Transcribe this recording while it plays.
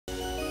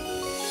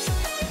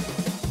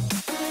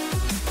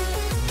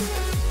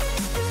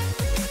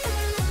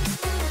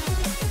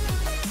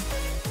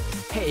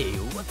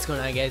What's going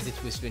on, guys?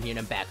 It's Whisper here, and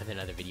I'm back with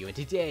another video. And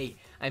today,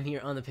 I'm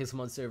here on the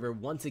Pixelmon server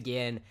once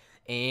again.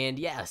 And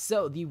yeah,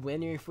 so the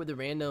winner for the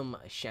random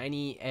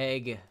shiny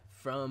egg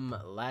from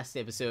last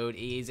episode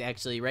is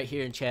actually right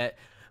here in chat,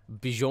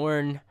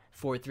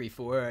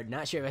 Bjorn434.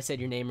 Not sure if I said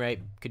your name right.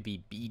 Could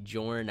be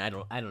Bjorn. I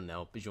don't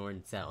know.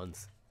 Bjorn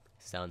sounds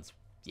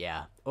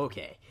yeah.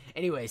 Okay.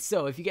 Anyway,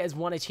 so if you guys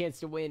want a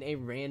chance to win a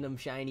random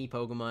shiny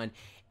Pokemon,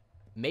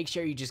 make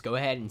sure you just go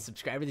ahead and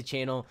subscribe to the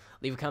channel,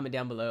 leave a comment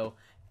down below,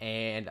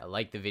 and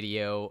like the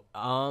video.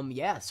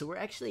 Yeah, so we're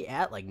actually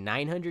at like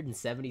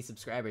 970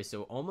 subscribers,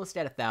 so almost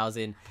at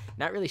 1,000.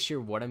 Not really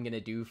sure what I'm gonna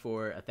do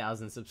for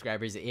 1,000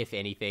 subscribers, if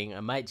anything. I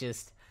might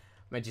just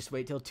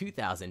wait till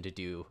 2,000 to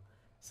do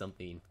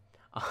something.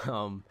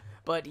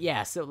 But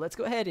yeah, so let's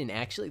go ahead and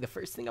actually the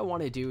first thing I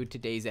want to do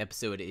today's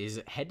episode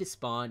is head to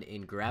spawn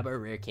and grab our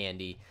rare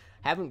candy.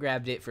 Haven't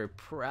grabbed it for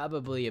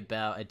probably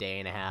about a day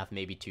and a half,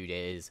 maybe 2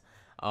 days.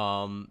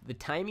 The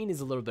timing is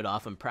a little bit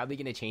off. I'm probably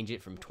going to change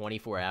it from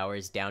 24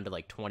 hours down to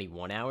like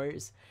 21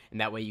 hours, and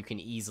that way you can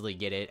easily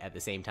get it at the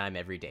same time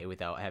every day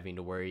without having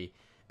to worry,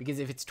 because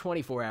if it's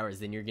 24 hours,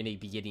 then you're going to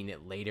be getting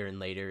it later and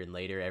later and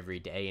later every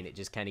day, and it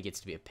just kind of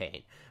gets to be a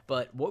pain.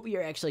 But what we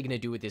are actually going to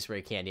do with this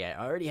rare candy,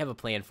 I already have a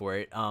plan for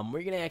it.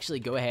 We're going to actually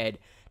go ahead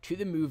to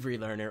the move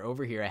relearner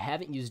over here. I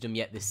haven't used him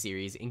yet this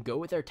series, and go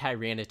with our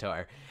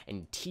Tyranitar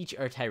and teach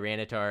our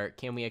Tyranitar.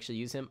 Can we actually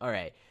use him? All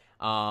right.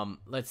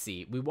 Let's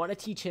see. We want to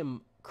teach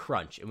him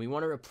Crunch, and we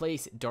want to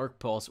replace Dark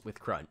Pulse with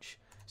Crunch.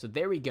 So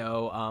there we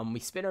go.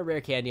 We spin our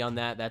rare candy on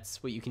that.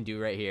 That's what you can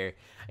do right here.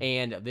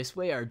 And this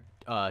way our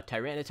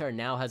Tyranitar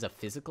now has a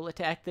physical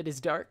attack that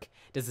is dark.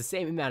 Does the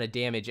same amount of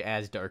damage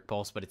as Dark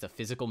Pulse, but it's a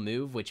physical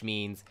move, which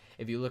means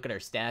if you look at our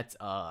stats,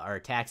 our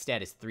attack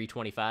stat is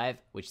 325,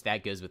 which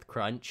that goes with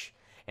Crunch,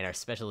 and our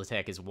special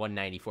attack is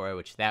 194,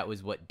 which that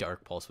was what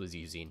Dark Pulse was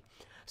using.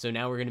 So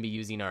now we're going to be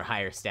using our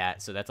higher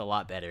stat, so that's a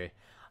lot better.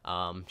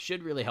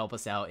 Should really help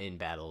us out in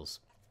battles.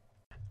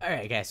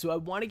 Alright guys, so I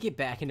want to get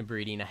back into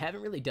breeding. I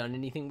haven't really done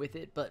anything with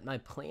it, but my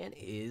plan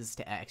is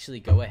to actually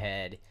go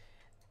ahead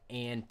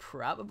and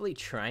probably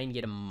try and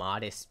get a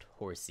modest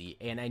Horsey.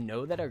 And I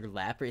know that our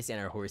Lapras and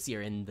our Horsey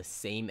are in the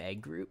same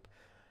egg group.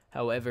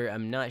 However,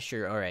 I'm not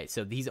sure. Alright,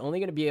 so he's only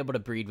going to be able to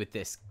breed with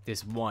this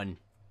one.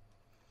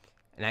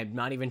 And I'm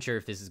not even sure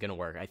if this is going to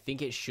work. I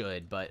think it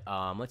should, but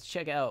let's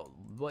check out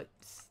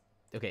what's...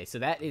 Okay, so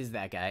that is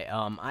that guy.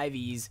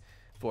 IVs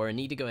for I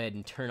need to go ahead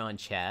and turn on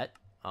chat.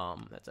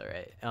 That's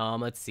alright.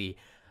 Let's see.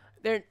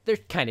 They're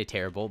kind of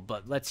terrible,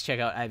 but let's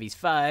check out Ivy's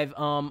 5.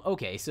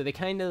 Okay, so they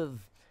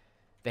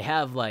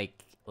have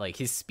like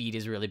his speed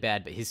is really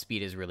bad, but his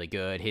speed is really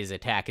good. His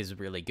attack is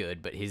really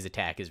good, but his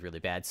attack is really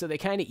bad. So they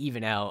kind of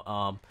even out.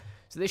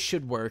 So this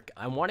should work.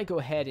 I want to go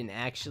ahead and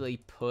actually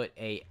put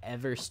a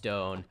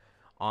Everstone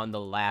on the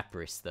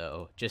Lapras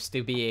though, just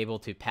to be able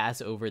to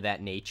pass over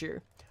that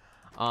nature.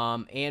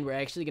 And we're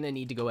actually going to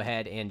need to go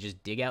ahead and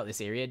just dig out this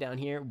area down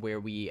here where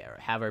we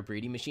have our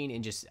breeding machine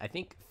and just, I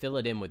think, fill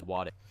it in with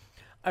water.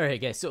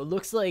 Alright guys, so it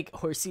looks like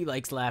Horsey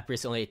likes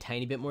Lapras only a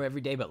tiny bit more every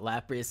day, but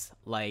Lapras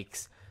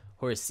likes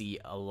Horsey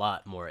a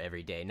lot more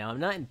every day. Now, I'm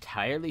not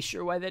entirely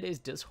sure why that is.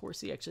 Does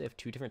Horsey actually have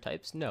two different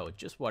types? No,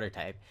 just water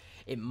type.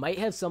 It might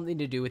have something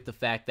to do with the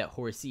fact that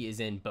Horsey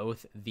is in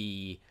both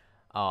the,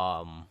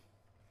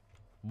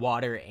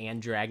 water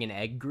and dragon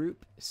egg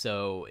group,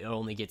 so it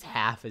only gets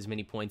half as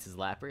many points as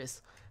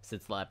Lapras,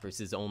 since Lapras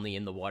is only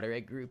in the water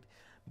egg group.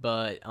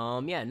 But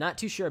yeah, not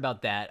too sure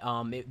about that.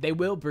 They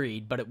will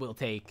breed, but it will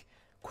take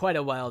quite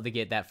a while to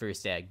get that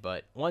first egg.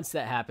 But once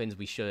that happens,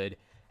 we should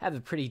have a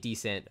pretty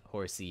decent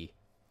Horsey,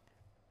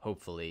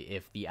 hopefully,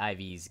 if the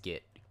IVs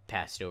get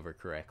passed over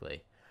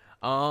correctly.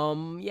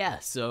 Yeah,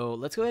 so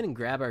let's go ahead and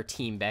grab our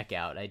team back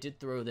out. I did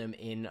throw them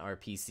in our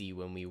PC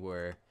when we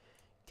were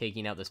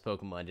taking out this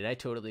Pokemon. Did I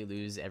totally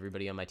lose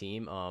everybody on my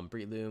team?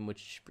 Breloom,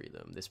 which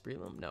Breloom? This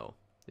Breloom? No.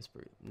 This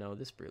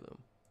Breloom.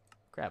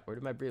 Crap, where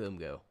did my Breloom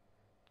go?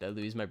 Did I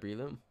lose my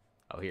Breloom?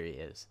 Oh, here he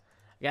is.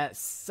 I got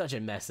such a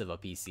mess of a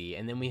PC.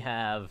 And then we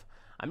have...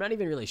 I'm not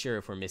even really sure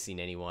if we're missing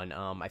anyone.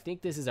 I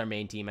think this is our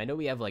main team. I know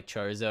we have, like,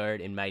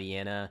 Charizard and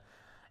Mightyena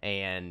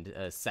and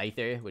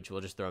Scyther, which we'll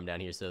just throw them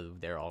down here so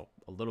they're all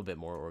a little bit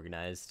more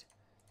organized.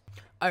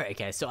 Alright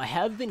guys, so I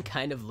have been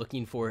kind of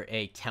looking for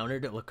a counter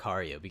to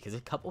Lucario, because a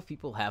couple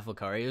people have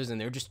Lucarios and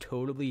they're just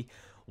totally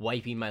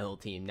wiping my whole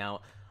team.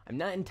 Now, I'm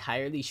not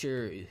entirely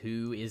sure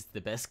who is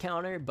the best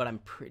counter, but I'm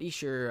pretty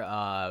sure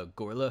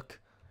Gorluk,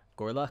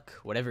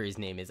 whatever his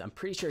name is, I'm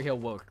pretty sure he'll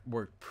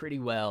work pretty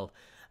well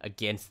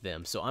against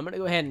them. So I'm going to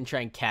go ahead and try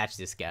and catch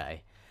this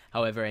guy.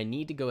 However, I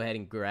need to go ahead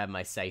and grab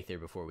my Scyther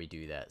before we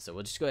do that. So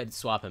we'll just go ahead and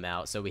swap him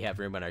out so we have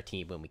room on our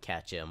team when we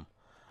catch him.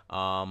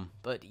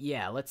 But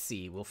yeah, let's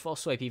see. Will False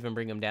Swipe even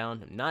bring him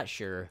down? I'm not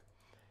sure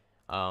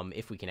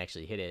if we can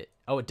actually hit it.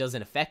 Oh, it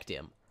doesn't affect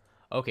him.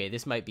 Okay,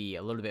 this might be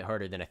a little bit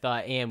harder than I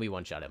thought, and we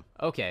one-shot him.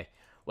 Okay,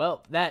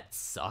 well, that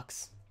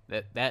sucks.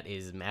 That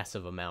is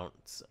massive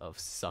amounts of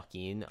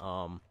sucking.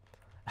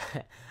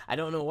 I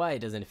don't know why it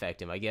doesn't affect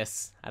him. I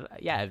guess,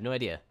 yeah, I have no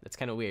idea. That's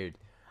kind of weird.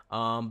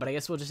 But I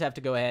guess we'll just have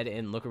to go ahead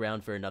and look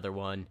around for another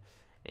one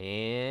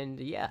And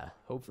yeah,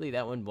 hopefully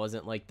that one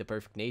wasn't like the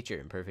perfect nature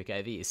and perfect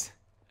IVs.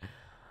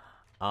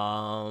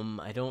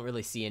 I don't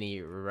really see any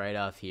right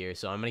off here,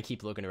 so I'm gonna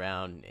keep looking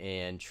around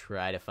and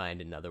try to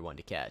find another one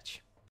to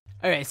catch.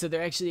 Alright, so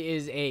there actually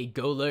is a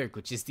Golurk,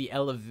 which is the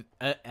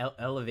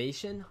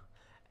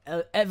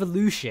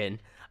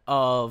evolution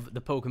of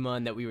the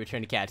Pokemon that we were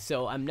trying to catch.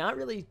 So I'm not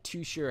really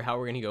too sure how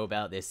we're gonna go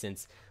about this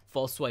since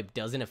False Swipe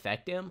doesn't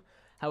affect him.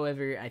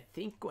 However, I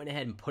think going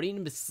ahead and putting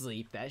him to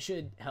sleep, that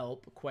should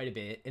help quite a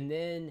bit. And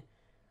then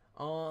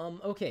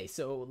okay,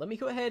 so let me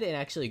go ahead and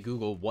actually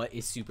Google what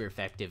is super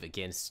effective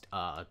against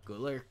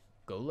Golurk.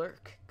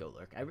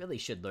 I really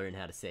should learn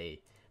how to say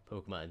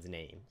Pokemon's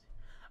names.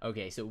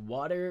 Okay, so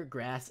water,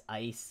 grass,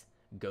 ice,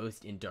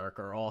 ghost, and dark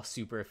are all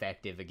super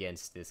effective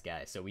against this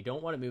guy. So we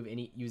don't want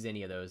to use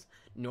any of those.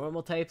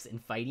 Normal types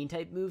and fighting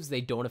type moves,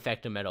 they don't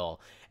affect him at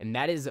all. And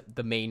that is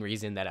the main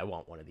reason that I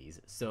want one of these.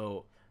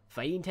 So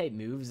fighting type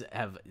moves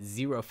have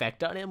 0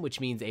 effect on him, which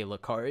means a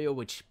Lucario,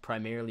 which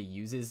primarily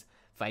uses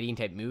fighting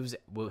type moves,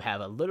 will have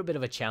a little bit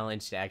of a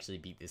challenge to actually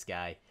beat this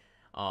guy.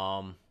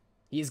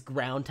 He is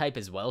ground type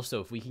as well,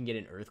 so if we can get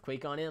an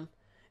earthquake on him,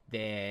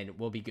 then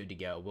we'll be good to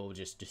go. We'll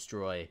just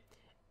destroy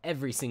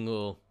every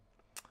single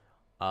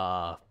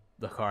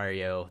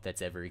Lucario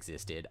that's ever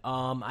existed.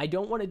 I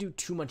don't want to do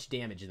too much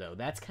damage though.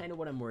 That's kind of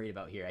what I'm worried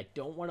about here. I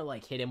don't want to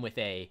like hit him with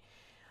a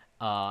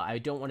I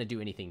don't want to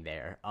do anything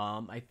there.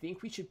 I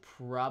think we should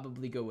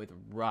probably go with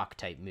rock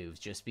type moves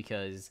just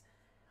because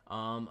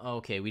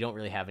okay, we don't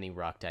really have any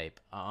rock type.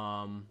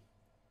 Oh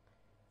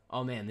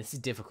man, this is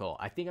difficult.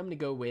 I think I'm gonna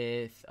go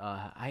with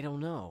I don't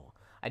know.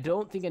 I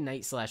don't think a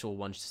Night Slash will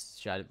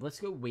one-shot. Let's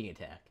go Wing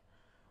Attack.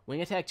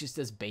 Wing Attack just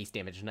does base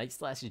damage. Night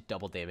Slash is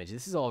double damage.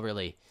 This is all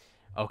really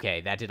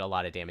okay. That did a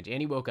lot of damage,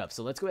 and he woke up.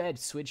 So let's go ahead,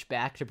 switch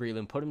back to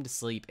Breloom, put him to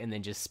sleep, and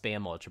then just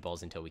spam Ultra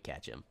Balls until we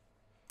catch him.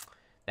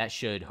 That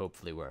should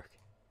hopefully work.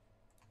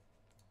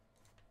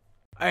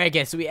 Alright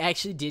guys, so we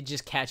actually did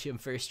just catch him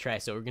first try,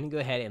 so we're going to go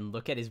ahead and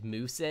look at his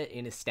moveset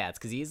and his stats,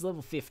 because he is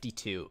level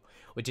 52,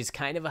 which is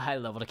kind of a high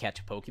level to catch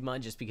a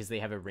Pokemon, just because they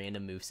have a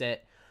random moveset.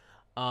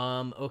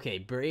 Okay,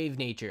 Brave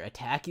Nature,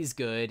 attack is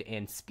good,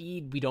 and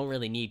speed we don't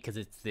really need, because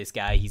it's this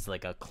guy, he's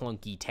like a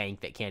clunky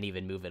tank that can't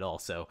even move at all,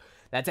 so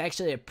that's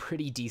actually a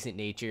pretty decent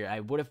nature.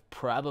 I would have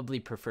probably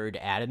preferred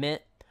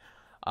Adamant,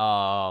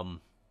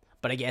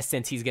 but I guess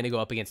since he's going to go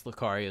up against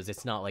Lucarios,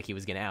 it's not like he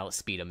was going to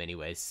outspeed him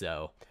anyways,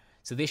 so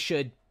this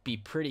should be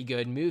pretty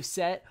good.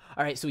 Moveset.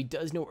 Alright, so he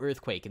does know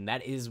Earthquake, and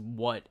that is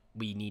what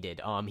we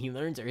needed. He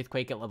learns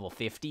Earthquake at level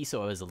 50,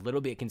 so I was a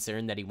little bit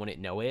concerned that he wouldn't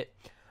know it,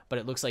 but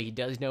it looks like he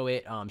does know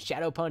it.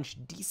 Shadow Punch,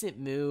 decent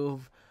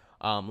move.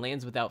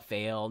 Lands without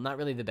fail. Not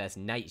really the best.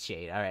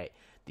 Nightshade. Alright.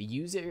 The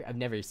user, I've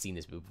never seen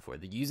this move before.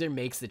 The user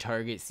makes the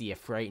target see a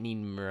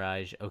frightening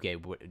mirage. Okay,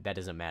 that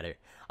doesn't matter.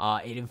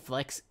 It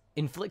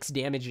inflicts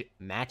damage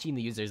matching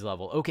the user's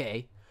level.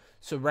 Okay.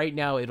 So right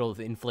now it'll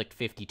inflict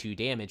 52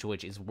 damage,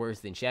 which is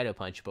worse than Shadow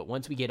Punch, but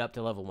once we get up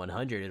to level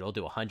 100, it'll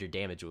do 100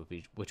 damage,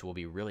 which will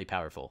be really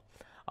powerful.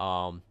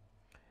 Now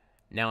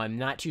I'm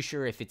not too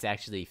sure if it's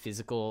actually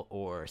physical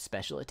or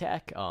special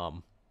attack.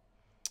 We'll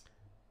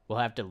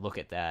have to look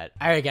at that.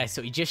 Alright guys,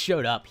 so he just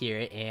showed up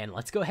here, and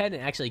let's go ahead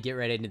and actually get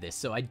right into this.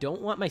 So I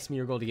don't want my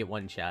Smeargle to get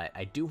one shot.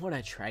 I do want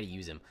to try to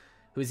use him.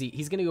 Who is he?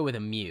 He's going to go with a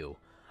Mew.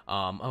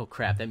 Oh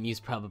crap, that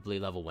Mew's probably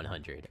level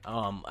 100.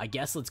 I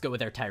guess let's go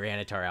with our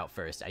Tyranitar out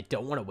first. I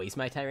don't want to waste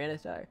my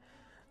Tyranitar,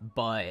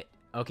 but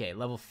okay,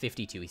 level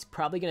 52. He's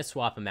probably going to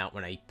swap him out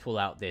when I pull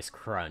out this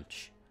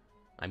Crunch,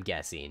 I'm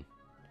guessing.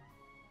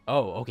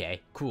 Oh,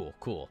 okay, cool.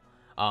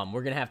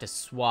 We're going to have to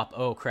swap.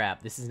 Oh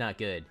crap, this is not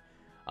good.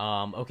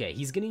 Okay,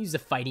 he's going to use a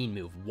fighting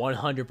move.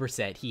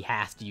 100%, he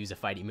has to use a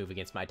fighting move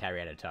against my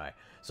Tyranitar.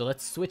 So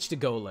let's switch to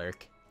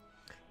Golurk,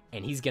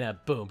 and he's going to,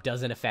 boom,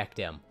 doesn't affect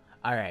him.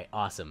 Alright,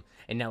 awesome.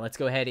 And now let's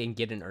go ahead and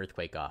get an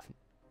Earthquake off.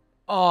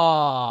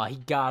 Oh, he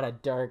got a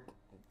Dark...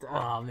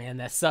 Oh, man,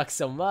 that sucks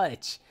so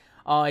much.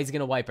 Oh, he's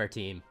gonna wipe our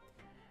team.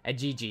 At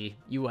GG,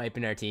 you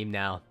wiping our team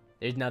now.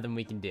 There's nothing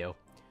we can do.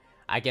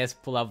 I guess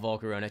pull out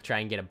Volcarona, try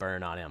and get a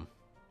burn on him.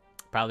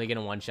 Probably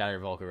gonna one-shot our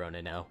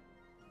Volcarona now.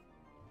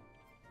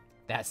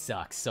 That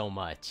sucks so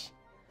much.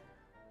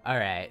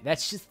 Alright,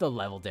 that's just the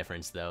level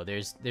difference, though.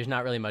 There's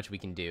not really much we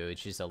can do.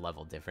 It's just a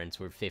level difference.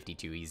 We're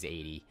 52, he's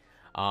 80.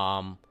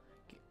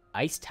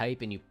 Ice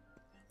type and you...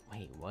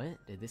 Wait, what?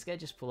 Did this guy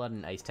just pull out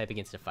an ice type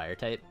against a fire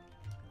type?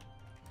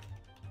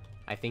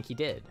 I think he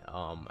did.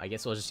 I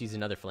guess we'll just use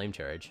another flame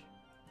charge.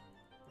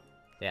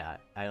 Yeah,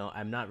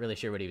 I'm not really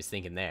sure what he was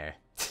thinking there.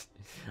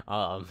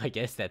 I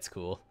guess that's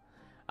cool.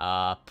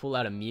 Pull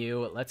out a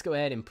Mew. Let's go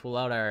ahead and pull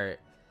out our...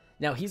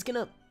 Now, he's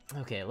gonna...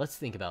 Okay, let's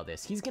think about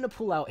this. He's gonna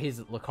pull out his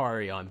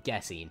Lucario, I'm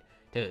guessing,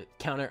 to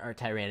counter our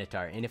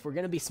Tyranitar. And if we're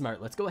gonna be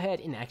smart, let's go ahead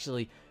and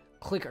actually...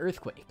 click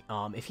Earthquake.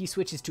 If he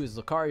switches to his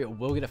Lucario,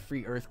 we'll get a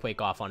free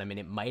Earthquake off on him, and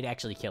it might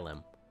actually kill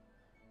him.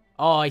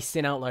 Oh, he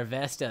sent out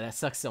Larvesta. That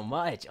sucks so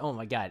much. Oh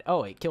my god.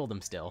 Oh, it killed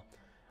him still.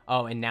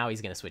 Oh, and now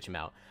he's going to switch him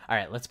out.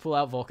 Alright, let's pull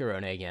out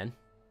Volcarona again.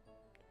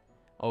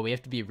 Oh, we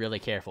have to be really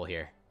careful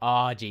here.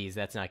 Oh, geez.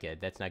 That's not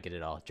good. That's not good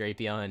at all.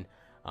 Drapion.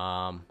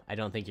 I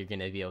don't think you're going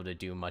to be able to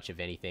do much of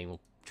anything.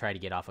 We'll try to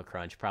get off a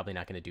crunch. Probably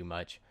not going to do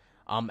much.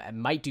 It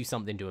might do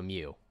something to a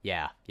Mew.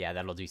 Yeah,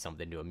 that'll do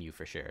something to a Mew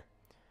for sure.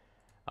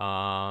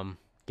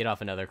 Get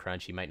off another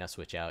crunch. He might not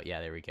switch out.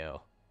 Yeah, there we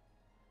go.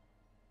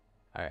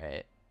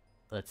 Alright.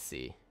 Let's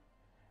see.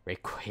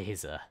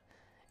 Rayquaza.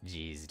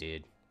 Jeez,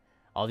 dude.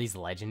 All these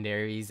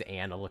legendaries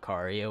and a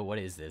Lucario. What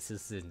is this?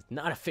 This is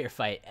not a fair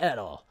fight at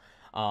all.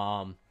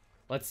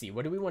 Let's see.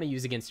 What do we want to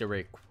use against a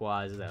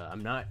Rayquaza?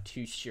 I'm not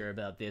too sure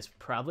about this.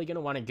 Probably going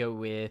to want to go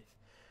with...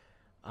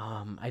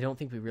 I don't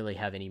think we really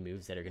have any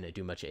moves that are going to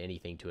do much of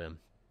anything to him.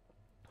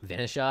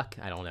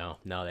 Venoshock? I don't know.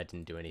 No, that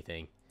didn't do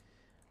anything.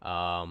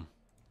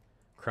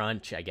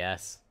 Crunch, I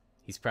guess.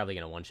 He's probably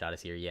going to one-shot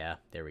us here. Yeah,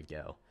 there we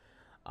go.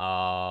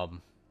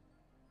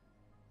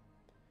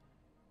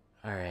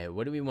 Alright,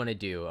 what do we want to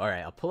do?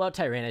 Alright, I'll pull out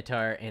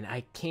Tyranitar, and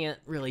I can't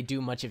really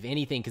do much of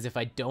anything, because if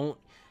I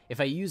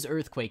use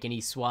Earthquake and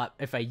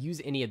if I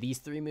use any of these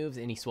three moves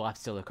and he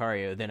swaps to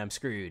Lucario, then I'm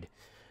screwed,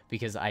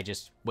 because I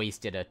just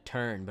wasted a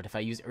turn. But if I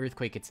use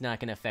Earthquake, it's not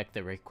going to affect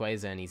the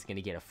Rayquaza, and he's going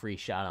to get a free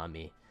shot on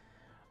me.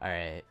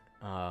 Alright,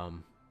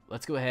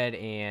 let's go ahead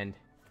and...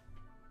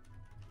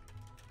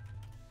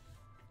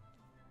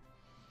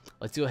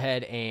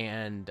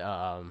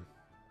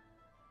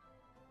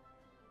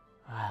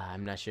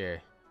 I'm not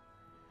sure.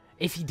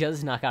 If he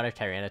does knock out our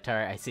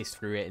Tyranitar, I say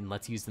screw it and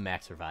let's use the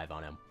Max Revive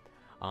on him.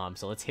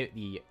 So let's hit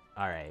the...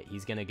 Alright,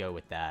 he's gonna go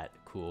with that.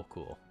 Cool,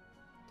 cool.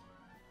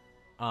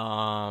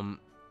 I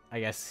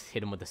guess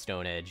hit him with the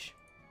Stone Edge.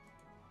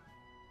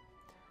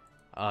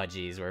 Oh,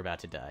 geez, we're about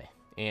to die.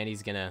 And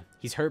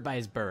he's hurt by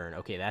his burn.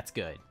 Okay, that's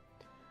good.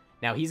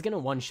 Now, he's gonna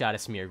one-shot a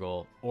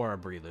Smeargle or a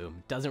Breloom.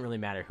 Doesn't really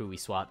matter who we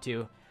swap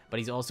to, but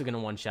he's also gonna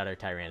one-shot our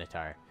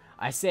Tyranitar.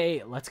 I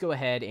say, let's go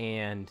ahead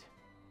and...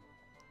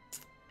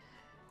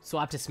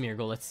 swap to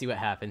Smeargle. Let's see what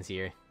happens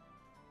here.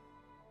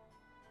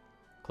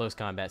 Close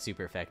combat,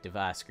 super effective.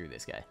 Ah, screw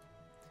this guy.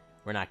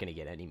 We're not going to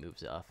get any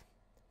moves off.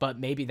 But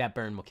maybe that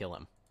burn will kill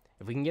him.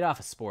 If we can get off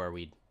a Spore,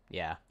 we'd...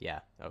 Yeah,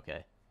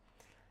 okay.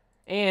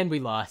 And we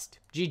lost.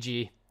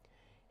 GG.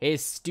 Hey,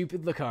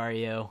 stupid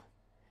Lucario.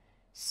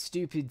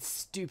 Stupid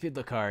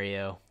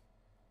Lucario.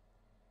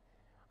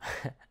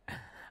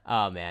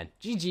 Oh, man.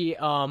 GG,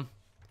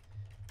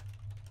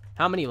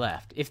 How many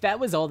left? If that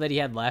was all that he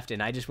had left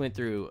and I just went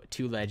through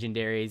 2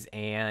 legendaries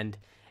and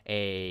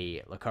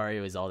a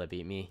Lucario is all that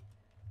beat me.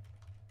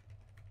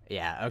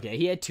 Yeah, okay,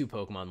 he had 2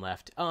 Pokemon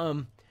left.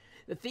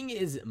 The thing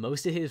is,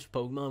 most of his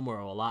Pokemon were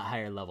a lot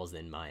higher levels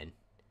than mine.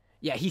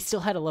 Yeah, he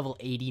still had a level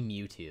 80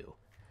 Mewtwo.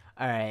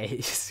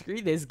 Alright, screw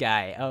this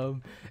guy.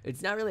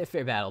 It's not really a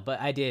fair battle, but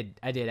I did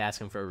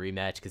ask him for a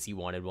rematch because he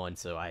wanted one,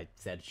 so I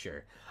said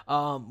sure.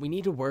 We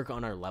need to work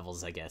on our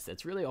levels, I guess.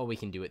 That's really all we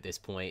can do at this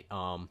point.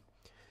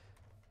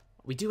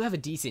 We do have a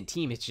decent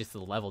team, it's just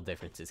the level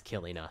difference is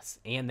killing us.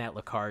 And that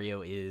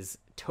Lucario is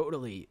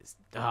totally...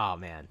 Oh,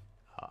 man.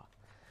 Oh.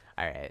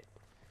 Alright.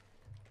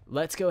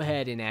 Let's go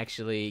ahead and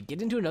actually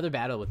get into another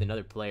battle with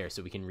another player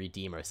so we can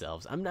redeem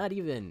ourselves. I'm not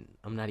even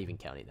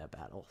counting that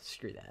battle.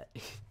 Screw that.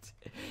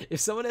 If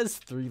someone has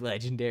 3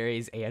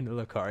 legendaries and a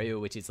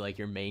Lucario, which is like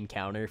your main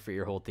counter for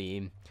your whole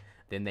team,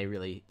 then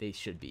they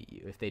should beat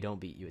you. If they don't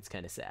beat you, it's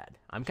kind of sad.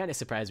 I'm kind of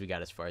surprised we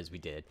got as far as we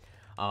did.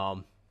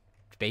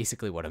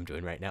 Basically what I'm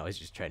doing right now is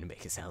just trying to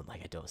make it sound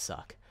like I don't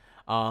suck.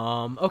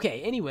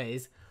 Okay,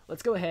 anyways,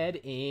 let's go ahead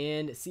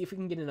and see if we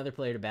can get another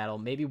player to battle,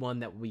 maybe one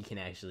that we can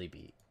actually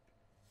beat.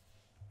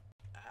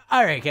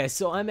 Alright guys,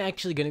 so I'm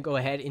actually going to go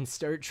ahead and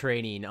start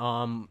training.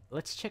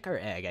 Let's check our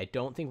egg. I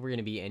don't think we're going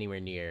to be anywhere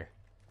near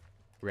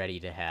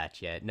ready to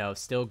hatch yet. No,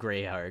 still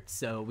gray hearts,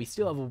 so we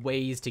still have a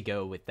ways to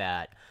go with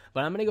that.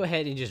 But I'm going to go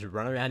ahead and just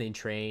run around and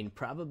train,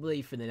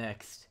 probably for the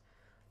next...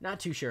 Not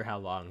too sure how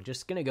long.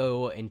 Just gonna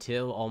go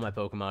until all my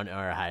Pokemon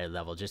are a higher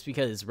level, just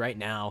because right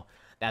now,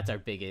 that's our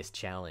biggest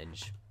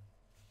challenge.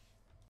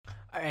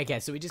 Alright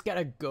guys, so we just got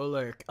a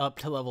Golurk up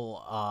to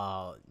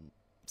level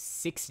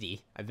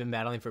 60. I've been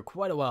battling for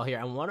quite a while here.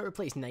 I want to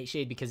replace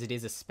Nightshade because it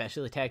is a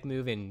special attack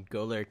move, and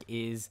Golurk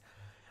is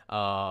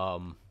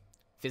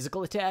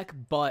physical attack,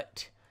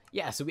 but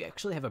yeah, so we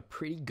actually have a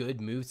pretty good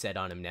moveset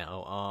on him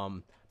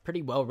now.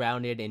 Pretty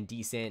well-rounded and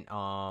decent.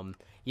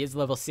 He is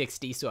level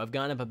 60, so I've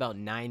gone up about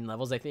 9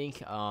 levels, I think.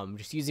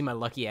 Just using my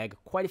lucky egg.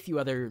 Quite a few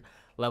other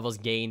levels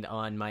gained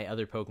on my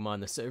other Pokemon.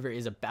 The server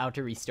is about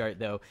to restart,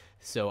 though,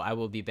 so I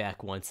will be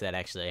back once that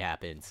actually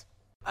happens.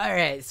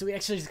 Alright, so we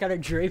actually just got our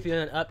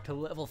Drapion up to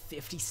level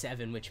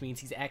 57, which means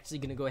he's actually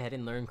going to go ahead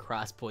and learn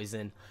Cross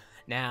Poison.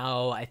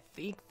 Now, I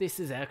think this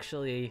is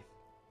actually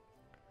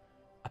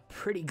a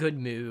pretty good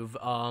move.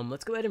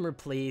 Let's go ahead and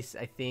replace,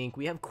 I think,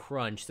 we have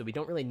Crunch, so we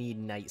don't really need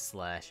Night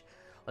Slash.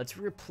 Let's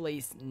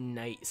replace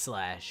Night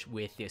Slash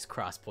with this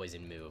Cross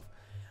Poison move.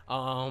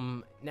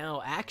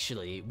 Now,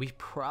 actually, we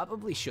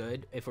probably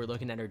should, if we're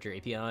looking at our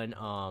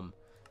Drapion,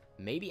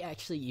 maybe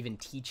actually even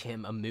teach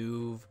him a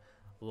move,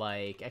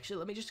 like, actually,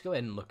 let me just go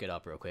ahead and look it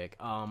up real quick.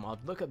 I'll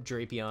look up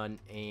Drapion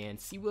and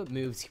see what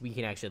moves we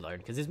can actually learn,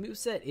 because his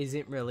moveset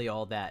isn't really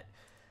all that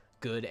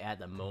good at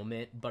the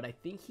moment, but I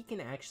think he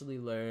can actually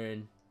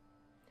learn...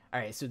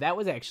 Alright, so that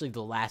was actually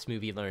the last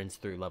move he learns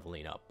through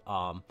leveling up.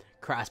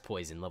 Cross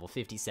Poison, level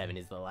 57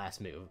 is the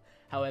last move.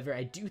 However,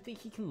 I do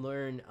think he can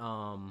learn,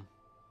 Oh,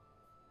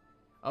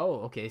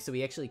 okay, so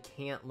he actually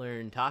can't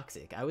learn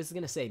Toxic. I was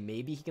gonna say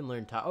maybe he can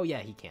learn Oh, yeah,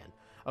 he can.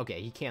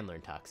 Okay, he can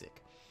learn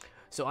Toxic.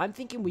 So I'm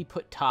thinking we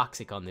put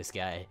Toxic on this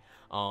guy,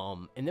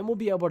 and then we'll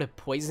be able to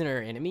poison our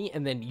enemy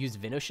and then use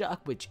Venoshock,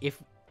 which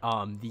if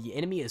the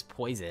enemy is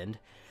poisoned,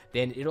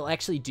 then it'll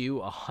actually do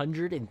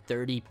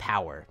 130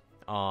 power,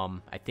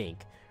 I think.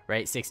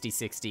 Right,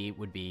 60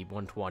 would be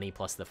 120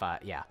 plus the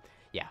 5. Yeah,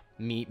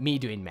 me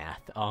doing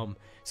math.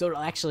 So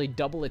it'll actually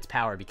double its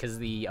power because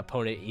the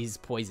opponent is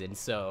poisoned.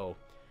 So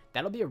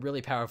that'll be a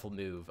really powerful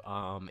move,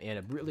 and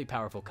a really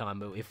powerful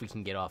combo if we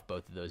can get off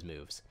both of those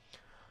moves.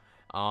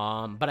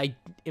 But I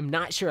am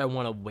not sure I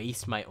want to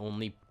waste my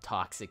only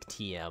Toxic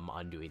TM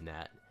on doing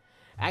that.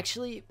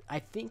 Actually, I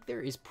think there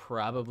is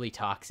probably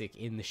Toxic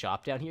in the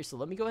shop down here, so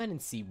let me go ahead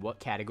and see what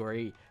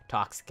category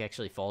Toxic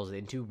actually falls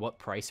into, what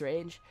price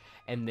range,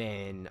 and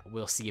then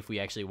we'll see if we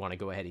actually want to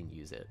go ahead and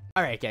use it.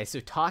 Alright guys, so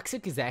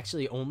Toxic is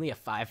actually only a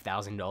 $5,000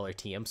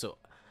 TM, so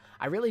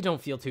I really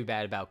don't feel too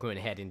bad about going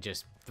ahead and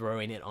just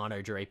throwing it on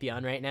our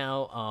Drapion right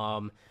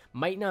now.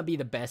 Might not be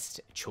the best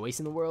choice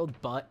in the world,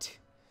 but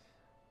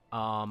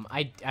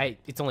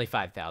it's only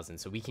 5,000,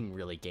 so we can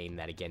really gain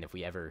that again if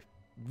we ever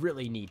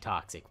really need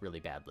Toxic really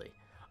badly.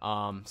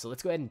 So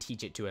let's go ahead and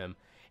teach it to him,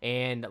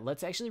 and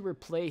let's actually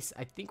replace,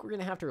 I think we're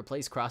gonna have to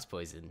replace Cross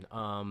Poison.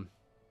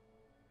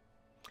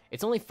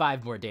 It's only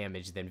 5 more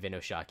damage than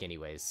Venoshock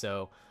anyways,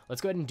 so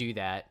let's go ahead and do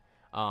that.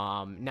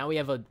 Now we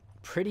have a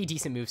pretty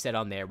decent moveset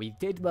on there. We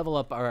did level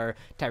up our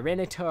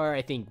Tyranitar,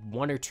 I think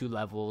 1 or 2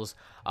 levels.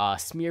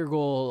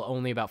 Smeargle,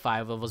 only about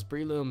 5 levels.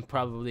 Breloom,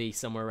 probably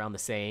somewhere around the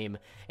same.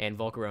 And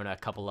Volcarona, a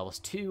couple levels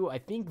too. I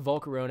think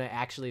Volcarona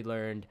actually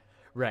learned...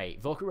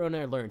 Right,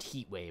 Volcarona learned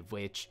Heat Wave,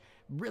 which...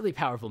 really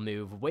powerful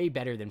move, way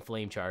better than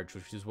Flame Charge,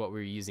 which is what we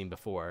were using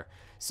before.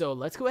 So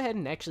let's go ahead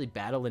and actually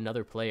battle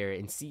another player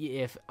and see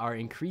if our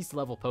increased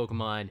level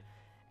Pokemon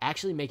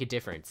actually make a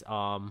difference.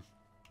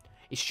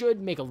 It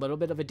should make a little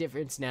bit of a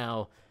difference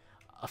now.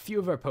 A few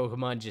of our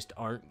Pokemon just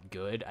aren't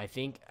good, I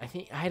think,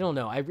 I don't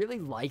know. I really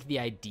like the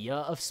idea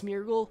of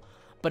Smeargle,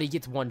 but he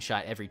gets one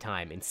shot every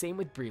time. And same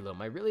with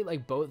Breloom. I really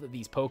like both of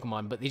these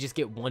Pokemon, but they just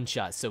get one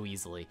shot so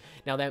easily.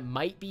 Now, that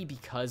might be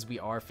because we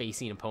are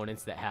facing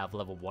opponents that have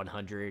level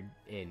 100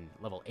 and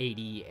level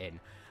 80 and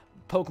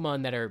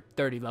Pokemon that are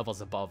 30 levels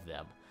above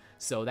them.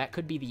 So that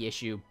could be the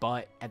issue,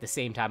 but at the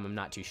same time, I'm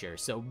not too sure.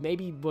 So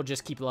maybe we'll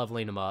just keep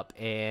leveling them up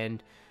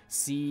and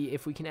see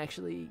if we can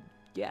actually...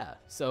 Yeah,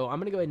 so I'm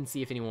going to go ahead and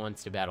see if anyone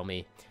wants to battle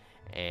me,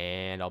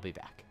 and I'll be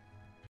back.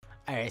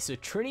 Alright, so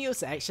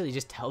Trinios actually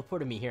just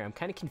teleported me here. I'm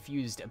kind of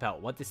confused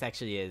about what this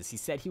actually is. He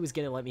said he was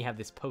going to let me have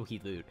this Poke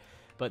Loot,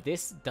 but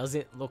this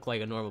doesn't look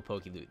like a normal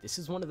Poke Loot. This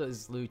is one of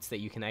those loots that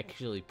you can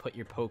actually put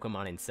your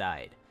Pokemon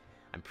inside.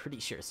 I'm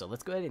pretty sure, so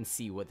let's go ahead and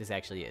see what this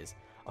actually is.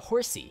 A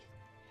Horsey.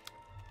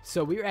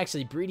 So we were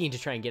actually breeding to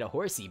try and get a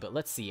Horsey, but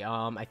let's see.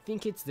 I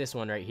think it's this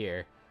one right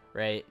here,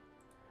 right?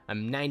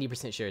 I'm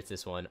 90% sure it's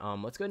this one.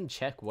 Let's go ahead and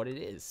check what it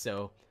is.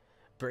 So,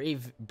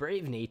 brave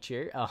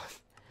nature.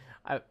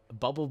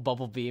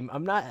 Bubble Beam.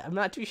 I'm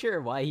not too sure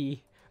why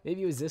he.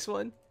 Maybe it was this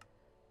one.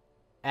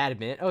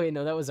 Adamant. Oh wait,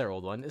 no, that was our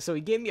old one. So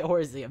he gave me a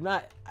Horsey. I'm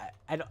not.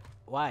 I don't.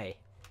 Why?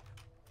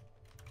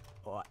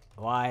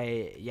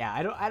 Why? Yeah,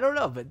 I don't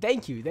know. But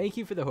thank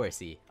you for the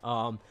Horsey.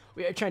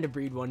 We are trying to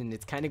breed one, and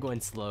it's kind of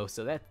going slow.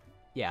 So that,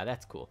 yeah,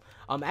 that's cool.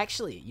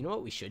 Actually, you know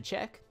what we should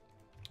check?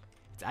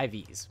 It's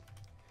IVs.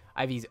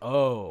 IVs,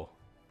 oh,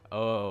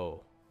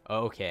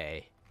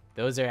 okay.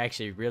 Those are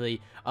actually really,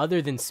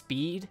 other than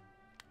speed,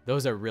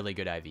 those are really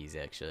good IVs,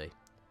 actually.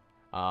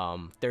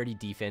 30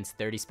 defense,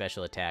 30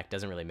 special attack,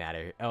 doesn't really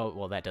matter. Oh,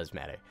 well, that does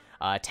matter.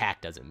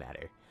 Attack doesn't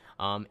matter.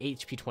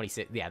 HP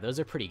 26, yeah, those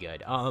are pretty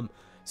good.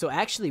 So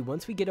actually,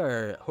 once we get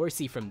our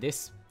Horsey from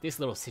this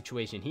little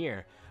situation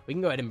here, we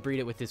can go ahead and breed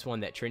it with this one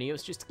that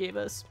Trinios just gave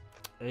us.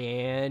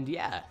 And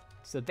yeah,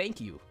 so thank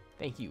you.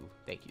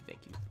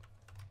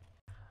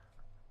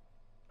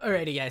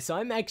 Alrighty guys, so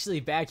I'm actually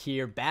back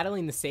here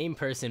battling the same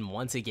person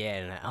once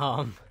again.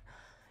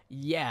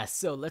 Yeah,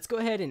 so let's go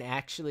ahead and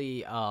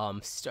actually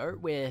start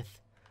with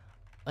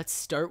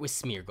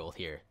Smeargle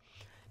here.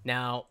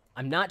 Now,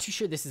 I'm not too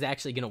sure this is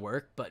actually gonna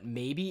work, but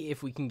maybe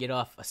if we can get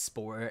off a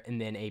Spore and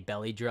then a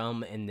Belly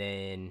Drum and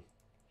then...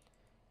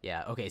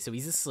 Yeah, okay, so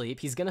he's asleep.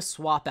 He's gonna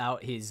swap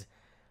out his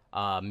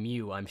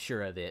Mew, I'm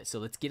sure of it. So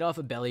let's get off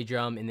a Belly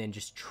Drum and then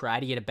just try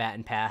to get a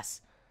Baton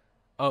Pass.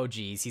 Oh,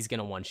 geez, he's going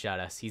to one-shot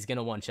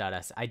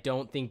us. I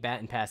don't think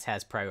Baton Pass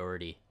has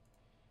priority.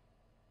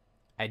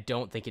 I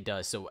don't think it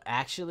does. So,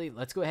 actually,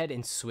 let's go ahead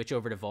and switch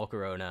over to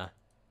Volcarona.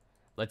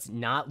 Let's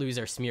not lose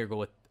our Smeargle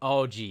with...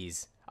 Oh,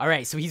 geez. All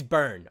right, so he's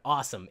burned.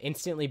 Awesome.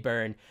 Instantly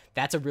burned.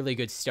 That's a really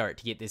good start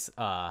to get this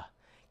guy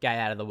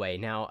out of the way.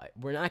 Now,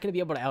 we're not going to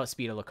be able to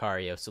outspeed a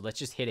Lucario, so let's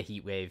just hit a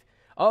Heat Wave.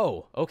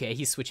 Oh, okay,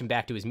 he's switching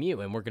back to his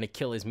Mew, and we're going to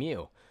kill his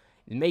Mew.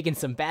 He's making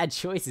some bad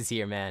choices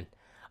here, man.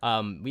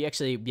 We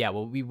actually, yeah,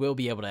 well, we will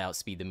be able to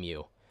outspeed the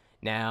Mew.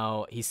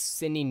 Now, he's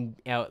sending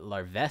out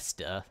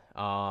Larvesta.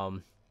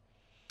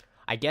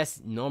 I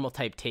guess normal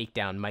type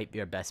takedown might be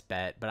our best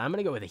bet, but I'm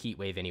going to go with a Heat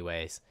Wave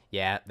anyways.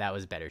 Yeah, that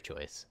was a better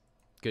choice.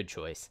 Good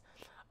choice.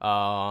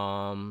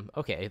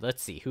 Okay,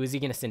 let's see. Who is he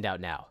going to send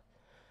out now?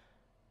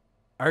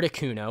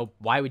 Articuno.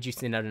 Why would you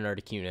send out an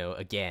Articuno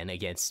again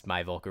against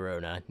my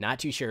Volcarona? Not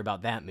too sure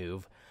about that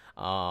move.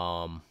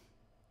 I'm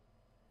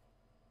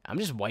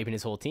just wiping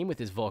his whole team with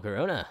his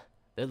Volcarona.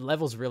 The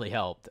levels really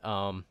helped.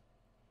 2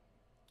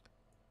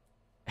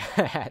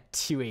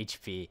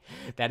 HP.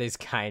 That is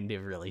kind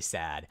of really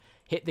sad.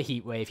 Hit the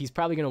Heat Wave. He's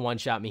probably going to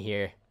one-shot me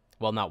here.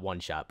 Well, not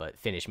one-shot, but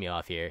finish me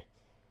off here.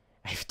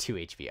 I have 2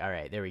 HP. All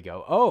right, there we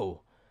go.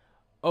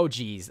 Oh,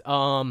 geez.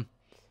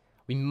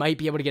 We might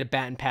be able to get a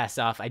Baton Pass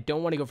off. I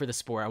don't want to go for the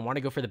Spore. I want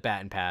to go for the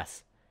Baton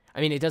Pass.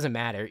 I mean, it doesn't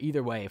matter.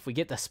 Either way, if we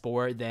get the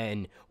Spore,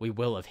 then we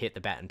will have hit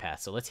the Baton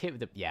Pass. So let's hit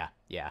the... Yeah.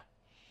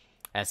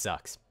 That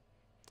sucks.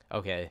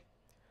 Okay.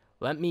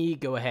 Let me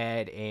go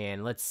ahead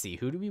and let's see.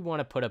 Who do we want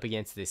to put up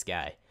against this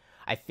guy?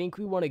 I think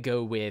we want to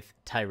go with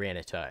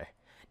Tyranitar.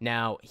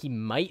 Now, he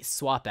might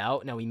swap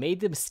out. Now, we made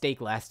the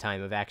mistake last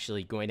time of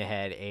actually going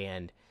ahead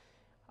and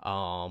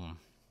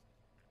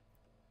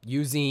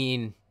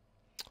using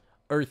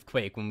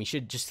Earthquake when we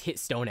should just hit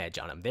Stone Edge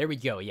on him. There we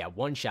go. Yeah,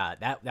 one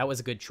shot. That was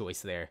a good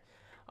choice there.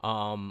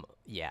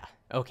 Yeah.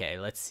 Okay,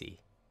 let's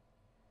see.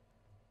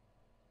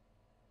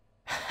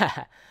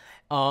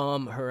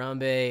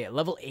 Harambe,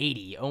 level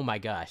 80. Oh my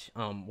gosh.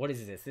 What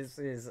is this? This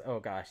is,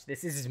 oh gosh,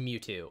 this is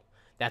Mewtwo.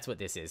 That's what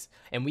this is.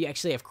 And we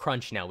actually have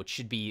Crunch now, which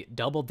should be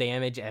double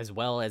damage as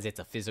well as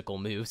it's a physical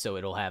move, so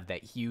it'll have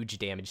that huge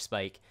damage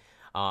spike.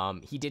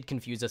 He did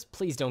confuse us.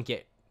 Please don't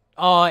get...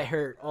 Oh, it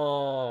hurt.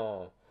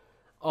 Oh,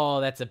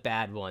 that's a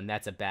bad one.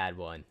 That's a bad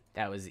one.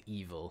 That was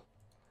evil.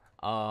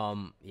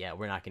 Yeah,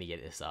 we're not going to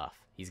get this off.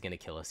 He's going to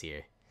kill us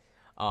here.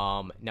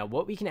 Now,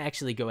 what we can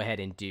actually go ahead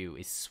and do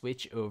is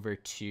switch over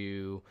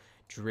to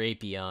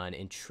Drapion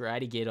and try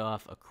to get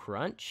off a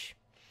Crunch.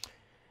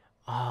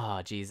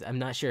 Oh, geez. I'm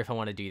not sure if I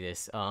want to do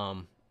this.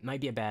 Might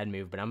be a bad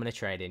move, but I'm going to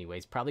try it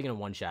anyways. Probably going to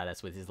one-shot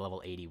us with his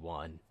level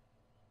 81.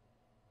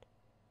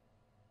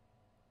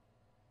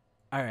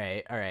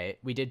 Alright.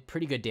 We did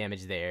pretty good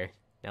damage there.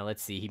 Now,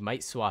 let's see. He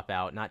might swap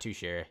out. Not too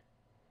sure.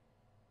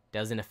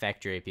 Doesn't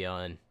affect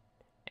Drapion.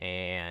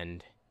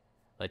 And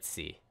let's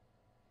see.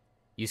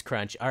 Use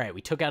Crunch. Alright,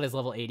 we took out his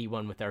level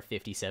 81 with our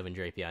 57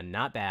 Drapion.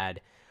 Not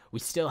bad. We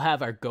still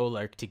have our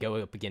Golurk to go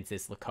up against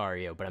this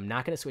Lucario, but I'm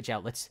not going to switch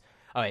out.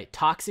 Alright,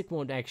 Toxic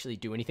won't actually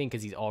do anything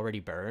because he's already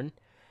burned.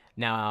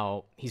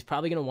 Now, he's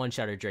probably going to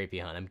one-shot our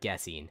Drapion, I'm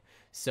guessing.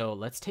 So,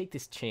 let's take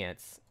this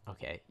chance.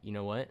 Okay, you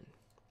know what?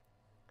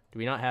 Do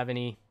we not have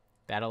any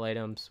battle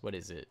items? What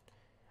is it?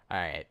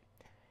 Alright.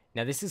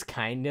 Now, this is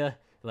kind of,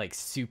 like,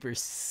 super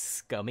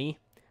scummy.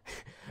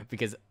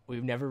 Because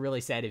we've never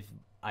really said if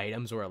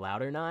items were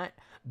allowed or not.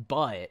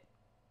 But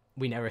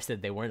we never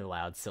said they weren't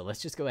allowed. So,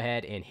 let's just go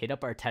ahead and hit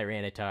up our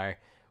Tyranitar.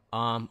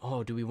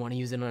 Oh, do we want to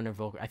use it on our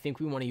Volcar? I think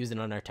we want to use it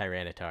on our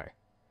Tyranitar.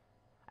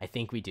 I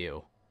think we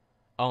do.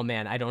 Oh,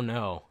 man, I don't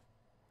know.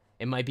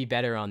 It might be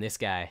better on this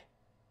guy.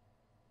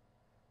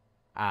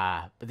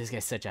 But this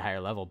guy's such a higher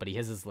level. But he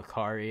has his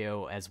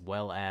Lucario as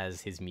well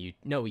as his Mew...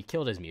 No, he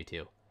killed his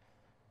Mewtwo.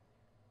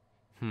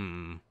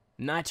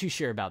 Not too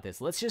sure about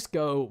this. Let's just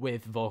go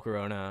with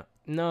Volcarona.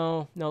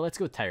 No, let's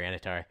go with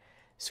Tyranitar.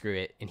 Screw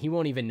it. And he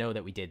won't even know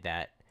that we did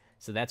that.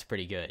 So that's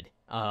pretty good.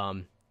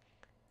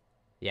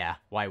 Yeah,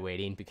 why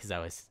waiting? Because I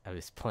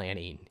was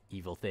planning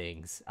evil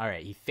things.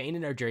 Alright, he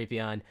fainted our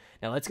Drapion.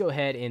 Now let's go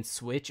ahead and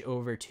switch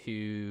over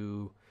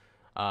to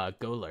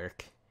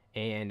Golurk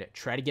and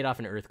try to get off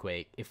an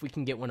Earthquake. If we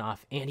can get one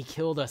off. And he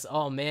killed us.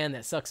 Oh man,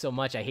 that sucks so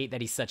much. I hate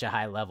that he's such a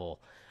high level.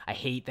 I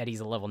hate that he's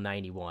a level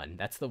 91.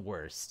 That's the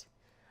worst.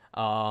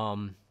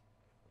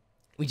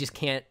 We just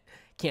can't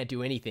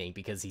do anything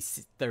because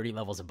he's 30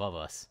 levels above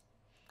us.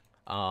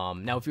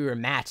 Now if we were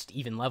matched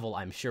even level,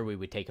 I'm sure we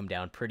would take him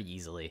down pretty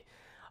easily.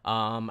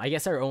 I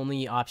guess our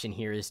only option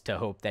here is to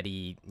hope that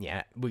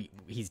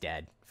he's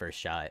dead first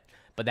shot.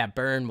 But that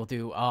burn will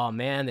do. Oh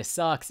man, this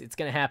sucks. It's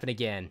gonna happen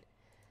again.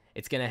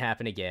 It's gonna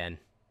happen again.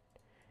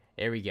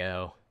 There we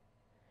go.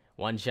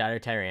 One shot or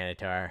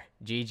Tyranitar.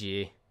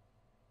 GG.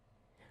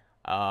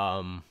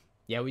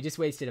 Yeah, we just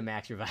wasted a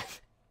max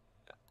revive.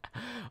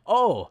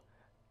 Oh,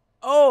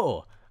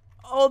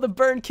 the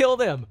burn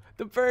killed him.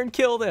 The burn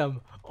killed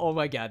him. Oh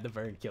my god, the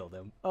burn killed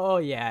him. Oh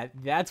yeah,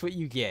 that's what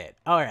you get.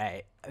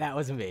 Alright, that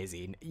was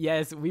amazing.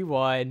 Yes, we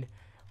won.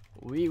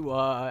 We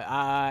won.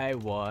 I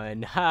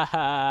won.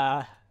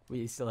 Haha.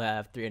 We still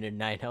have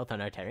 309 health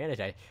on our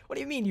Tyranitar. What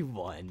do you mean you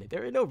won?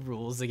 There are no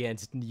rules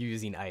against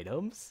using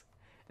items.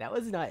 That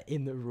was not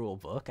in the rule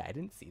book. I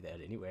didn't see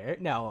that anywhere.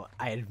 Now,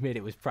 I admit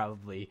it was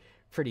probably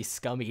pretty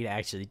scummy to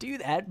actually do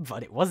that,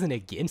 but it wasn't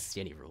against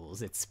any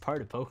rules. It's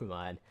part of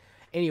Pokemon.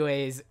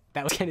 Anyways,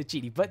 that was kind of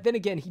cheaty. But then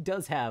again, he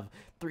does have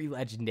 3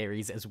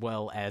 legendaries as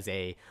well as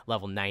a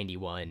level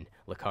 91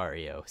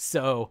 Lucario.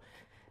 So,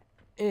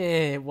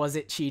 was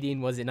it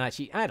cheating? Was it not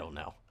cheating? I don't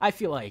know. I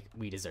feel like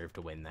we deserve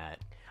to win that.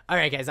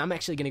 Alright guys, I'm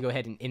actually going to go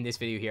ahead and end this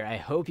video here. I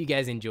hope you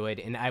guys enjoyed,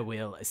 and I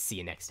will see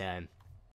you next time.